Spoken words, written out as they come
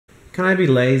Can I be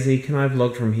lazy? Can I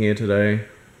vlog from here today?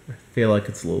 I feel like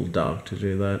it's a little dark to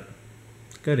do that.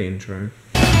 Good intro.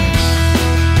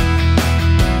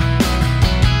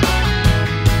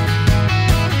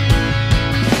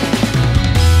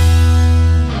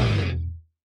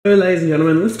 So, ladies and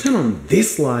gentlemen, let's turn on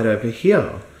this light over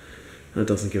here. That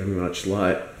doesn't give me much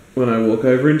light when I walk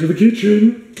over into the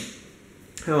kitchen.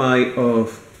 How are you?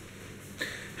 Oh,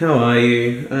 how are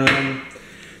you?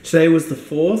 Today was the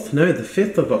 4th, no, the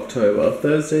 5th of October,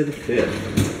 Thursday the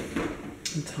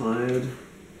 5th. I'm tired.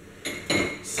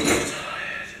 So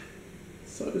tired.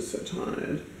 So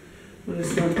tired. I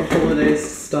just want the holidays to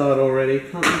start already.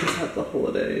 Can't we just have the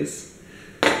holidays?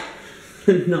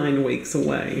 9 weeks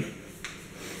away.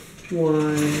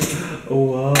 Why? Oh,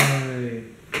 why?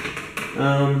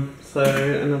 So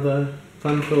another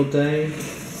fun-filled day.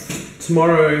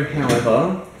 Tomorrow,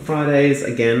 however, Fridays,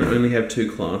 again, only have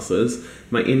 2 classes.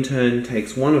 My intern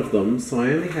takes one of them, so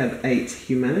I only have 8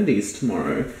 humanities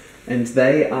tomorrow, and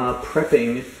they are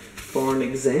prepping for an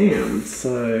exam,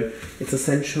 so it's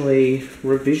essentially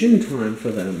revision time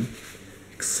for them.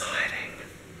 Exciting.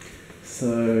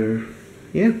 So,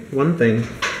 yeah, one exciting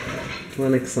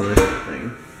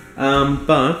thing.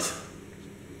 But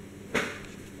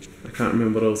I can't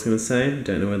remember what I was going to say. I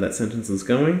don't know where that sentence is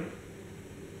going.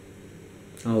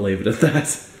 I'll leave it at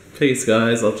that. Peace,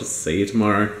 guys. I'll just see you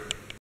tomorrow.